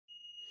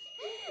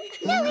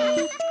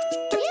Louie!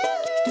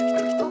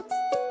 Yoo-hoo!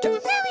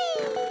 Louie!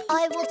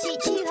 I will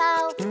teach you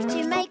how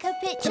to make a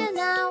picture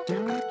now.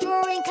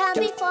 Drawing can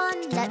be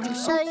fun, let me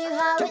show you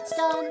how it's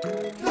done.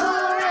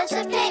 Draw us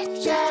a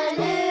picture,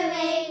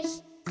 Louie.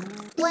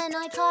 When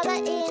I colour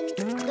in,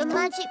 the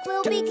magic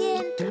will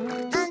begin.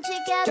 And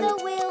together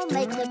we'll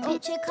make the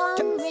picture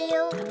come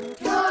real.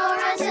 Draw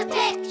us a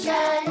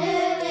picture,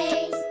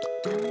 Louie.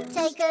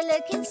 Take a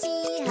look and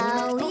see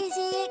how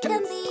easy it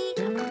can be.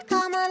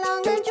 Come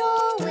along and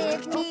draw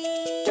with me.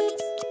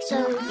 So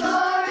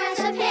draw us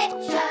a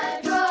picture,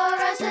 Louie.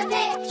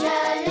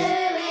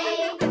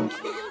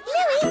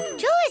 Louie,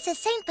 draw us a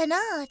Saint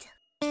Bernard.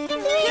 3, 2.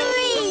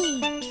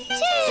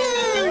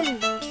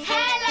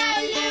 Hello,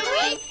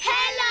 Louie.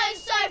 Hello,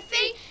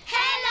 Sophie.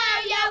 Hello,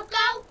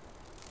 Yoko.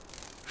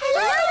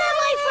 Hello there,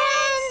 my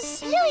friends.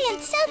 Louie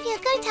and Sophie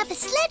are going to have a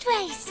sled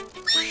race.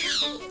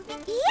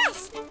 Yes,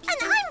 and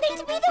I'm going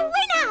to be the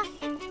winner.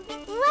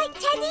 Right,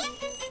 Teddy?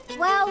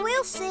 Well,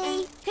 we'll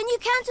see. Can you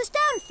count us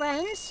down,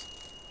 friends?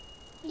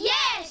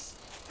 Yes.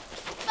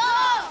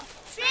 4,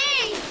 3,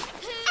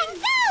 2. And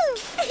go!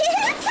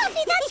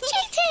 Sophie, that's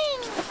cheating!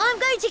 I'm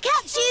going to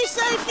catch you,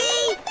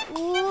 Sophie!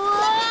 Whoa!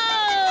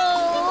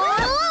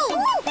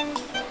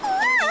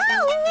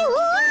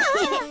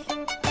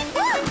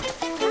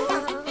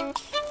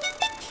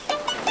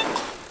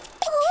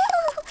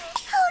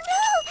 Oh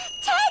no!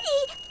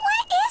 Teddy!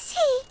 Where is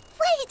he?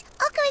 Wait,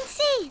 I'll go and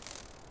see.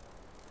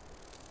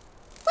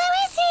 Where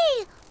is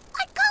he?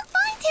 I can't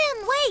find him!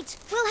 Wait,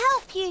 we'll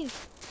help you.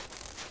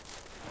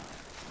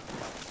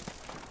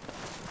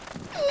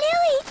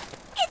 Louie,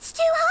 it's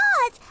too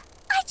hard.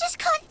 I just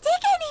can't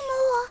dig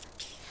anymore.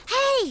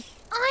 Hey,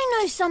 I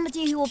know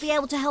somebody who will be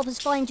able to help us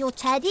find your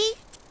Teddy.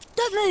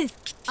 Don't move.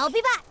 I'll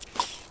be back.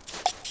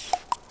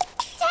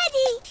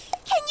 Teddy,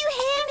 can you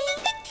hear me?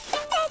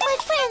 My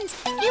friends,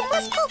 you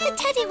must call for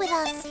Teddy with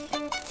us.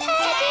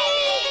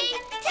 Teddy!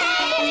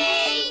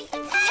 Teddy!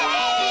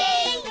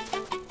 Teddy!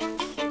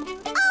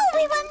 Oh,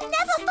 we will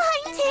never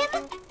find him.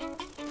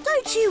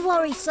 Don't you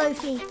worry,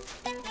 Sophie.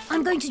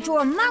 I'm going to draw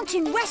a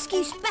mountain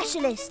rescue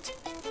specialist.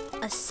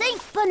 A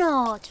Saint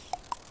Bernard.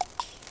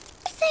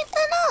 Saint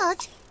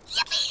Bernard?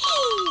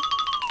 Yippee!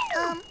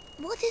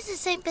 What is a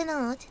Saint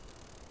Bernard?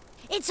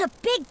 It's a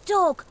big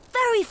dog,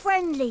 very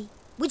friendly.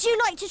 Would you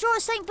like to draw a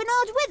Saint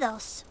Bernard with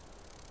us?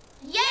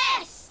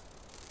 Yes.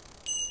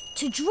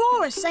 To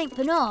draw a Saint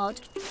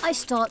Bernard, I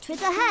start with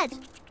the head.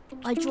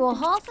 I draw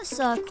half a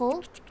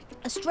circle,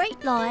 a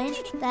straight line,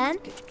 then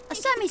a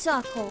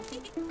semicircle.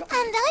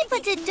 And I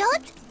put a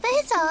dot for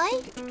his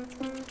eye.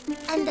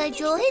 And I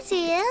draw his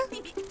ear.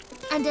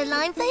 And a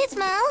line for his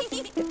mouth.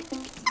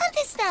 And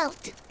his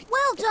snout.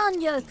 Well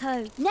done,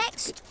 Yoko.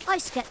 Next, I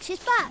sketch his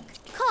back,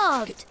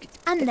 carved.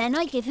 And then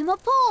I give him a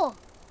paw.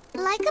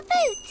 Like a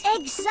boot.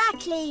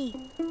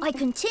 Exactly. I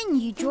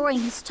continue drawing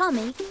his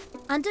tummy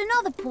and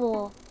another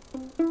paw.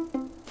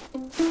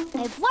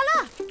 Et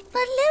voila!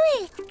 But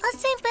Louie, our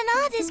Saint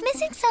Bernard is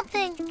missing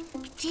something.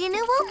 Do you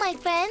know what, my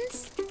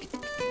friends?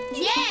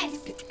 Yes.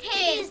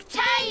 His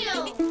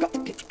tail.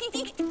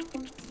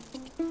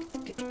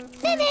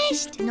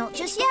 Finished! Not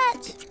just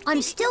yet.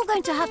 I'm still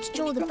going to have to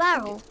draw the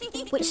barrel,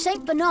 which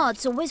Saint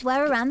Bernards always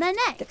wear around their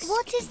necks.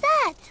 What is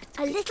that?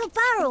 A little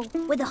barrel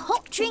with a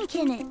hot drink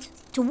in it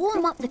to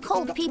warm up the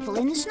cold people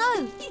in the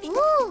snow.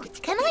 Ooh,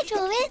 can I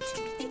draw it?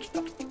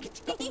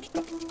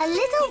 A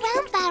little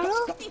round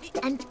barrel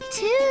and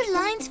 2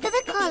 lines for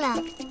the collar.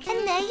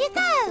 And there you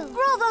go.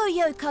 Bravo,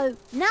 Yoko.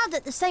 Now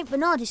that the Saint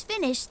Bernard is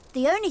finished,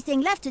 the only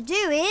thing left to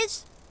do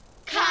is...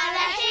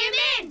 Colour him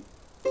in.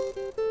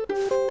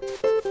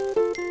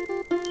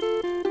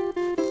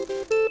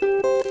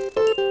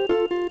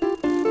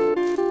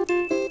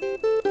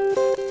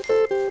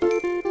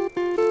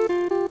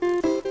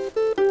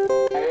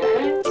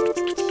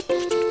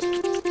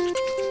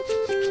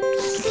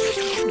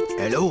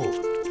 Hello,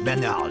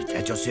 Bernard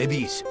at your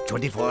service,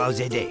 24 hours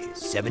a day,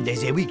 7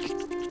 days a week,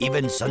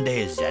 even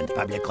Sundays and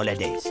public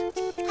holidays.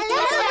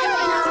 Hello,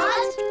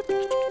 Bernard.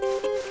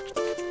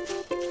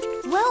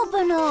 Well,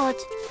 Bernard.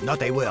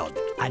 Not a word.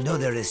 I know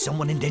there is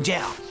someone in danger.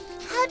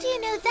 How do you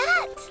know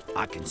that?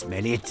 I can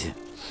smell it.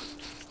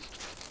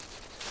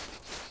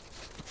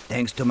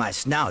 Thanks to my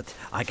snout,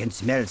 I can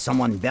smell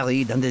someone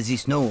buried under the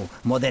snow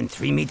more than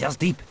 3 meters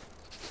deep.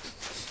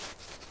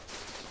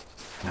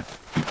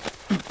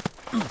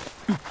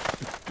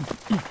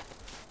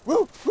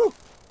 Woo, woo.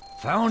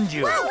 Found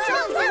you. Well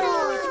done,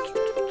 Bernard.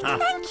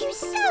 Thank you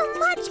so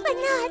much,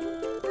 Bernard.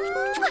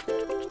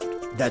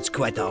 That's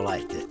quite all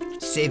right.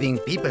 Saving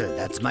people,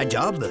 that's my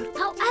job.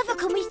 However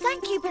can we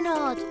thank you,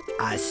 Bernard?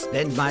 I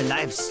spend my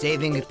life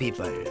saving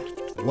people.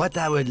 What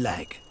I would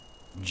like,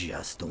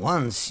 just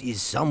once,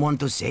 is someone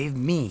to save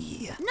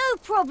me. No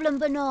problem,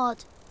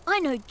 Bernard. I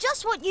know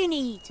just what you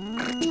need.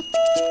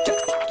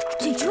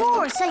 To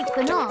draw a Saint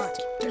Bernard,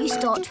 you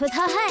start with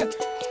her head.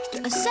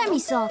 A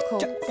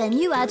semicircle, then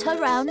you add her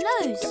round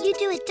nose. You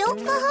do a dot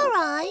for her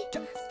eye,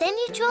 then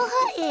you draw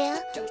her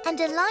ear and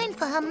a line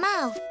for her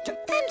mouth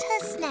and her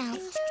snout.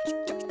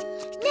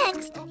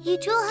 Next, you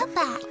draw her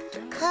back,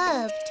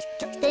 curved.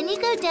 Then you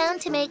go down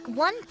to make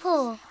one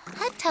paw,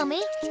 her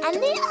tummy, and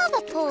the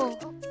other paw.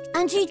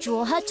 And you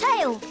draw her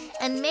tail.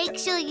 And make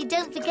sure you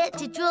don't forget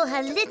to draw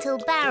her little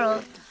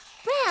barrel,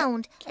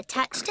 round,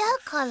 attached to her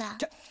collar.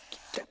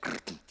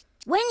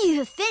 When you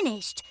have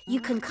finished,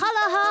 you can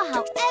colour her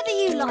however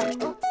you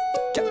like.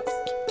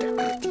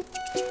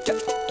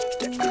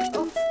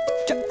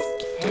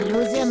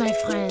 Hello there, my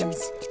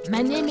friends.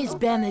 My name is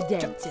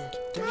Bernadette.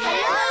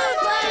 Hello,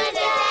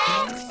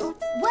 Bernadette!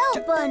 Well,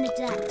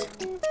 Bernadette.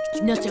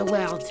 Not a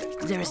word.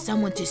 There is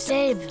someone to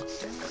save.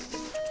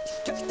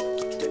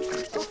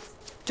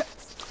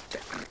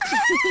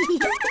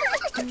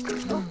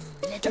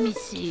 Let me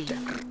see.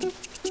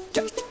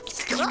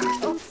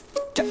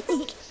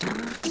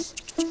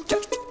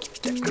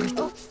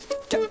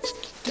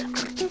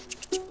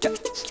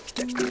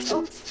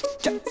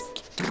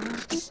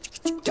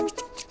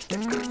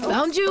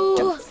 Found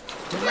you!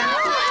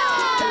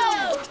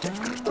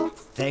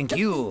 Thank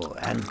you,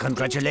 and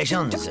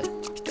congratulations.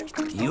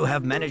 You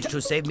have managed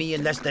to save me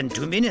in less than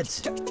 2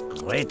 minutes.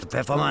 Great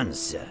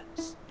performance.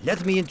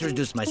 Let me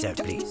introduce myself,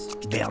 please.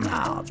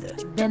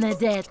 Bernard.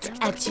 Bernadette,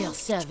 at your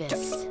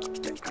service.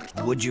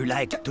 Would you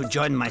like to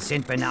join my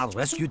Saint Bernard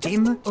rescue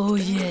team? Oh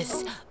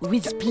yes,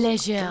 with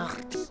pleasure.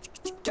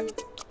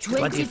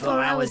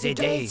 24 hours a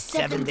day,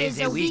 7 days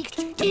a week,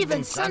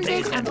 even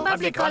Sundays and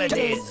public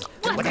holidays.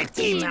 What a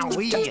team are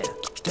we!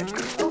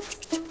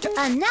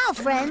 And now,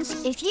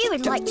 friends, if you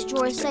would like to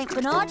draw a Saint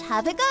Bernard,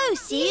 have a go.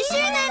 See you soon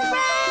then,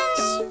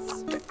 friends!